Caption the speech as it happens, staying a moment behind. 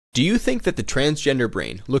Do you think that the transgender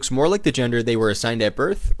brain looks more like the gender they were assigned at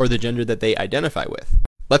birth or the gender that they identify with?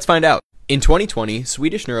 Let's find out. In 2020,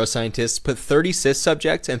 Swedish neuroscientists put 30 cis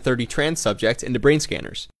subjects and 30 trans subjects into brain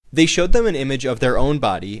scanners. They showed them an image of their own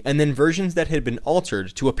body and then versions that had been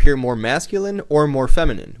altered to appear more masculine or more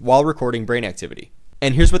feminine while recording brain activity.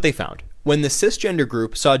 And here's what they found. When the cisgender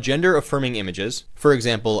group saw gender-affirming images, for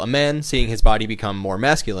example, a man seeing his body become more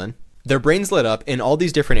masculine, their brains lit up in all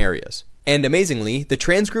these different areas. And amazingly, the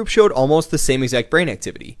trans group showed almost the same exact brain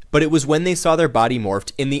activity, but it was when they saw their body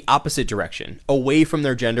morphed in the opposite direction, away from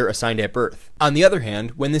their gender assigned at birth. On the other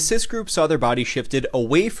hand, when the cis group saw their body shifted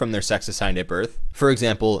away from their sex assigned at birth, for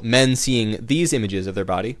example, men seeing these images of their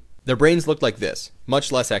body, their brains looked like this,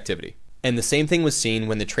 much less activity. And the same thing was seen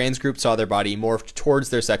when the trans group saw their body morphed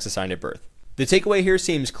towards their sex assigned at birth. The takeaway here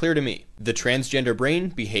seems clear to me. The transgender brain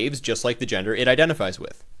behaves just like the gender it identifies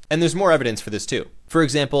with. And there's more evidence for this too. For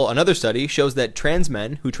example, another study shows that trans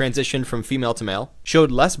men who transitioned from female to male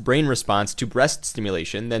showed less brain response to breast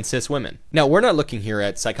stimulation than cis women. Now, we're not looking here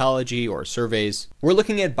at psychology or surveys. We're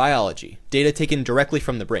looking at biology, data taken directly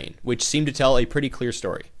from the brain, which seem to tell a pretty clear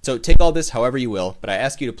story. So take all this however you will, but I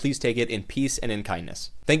ask you to please take it in peace and in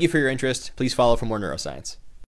kindness. Thank you for your interest. Please follow for more neuroscience.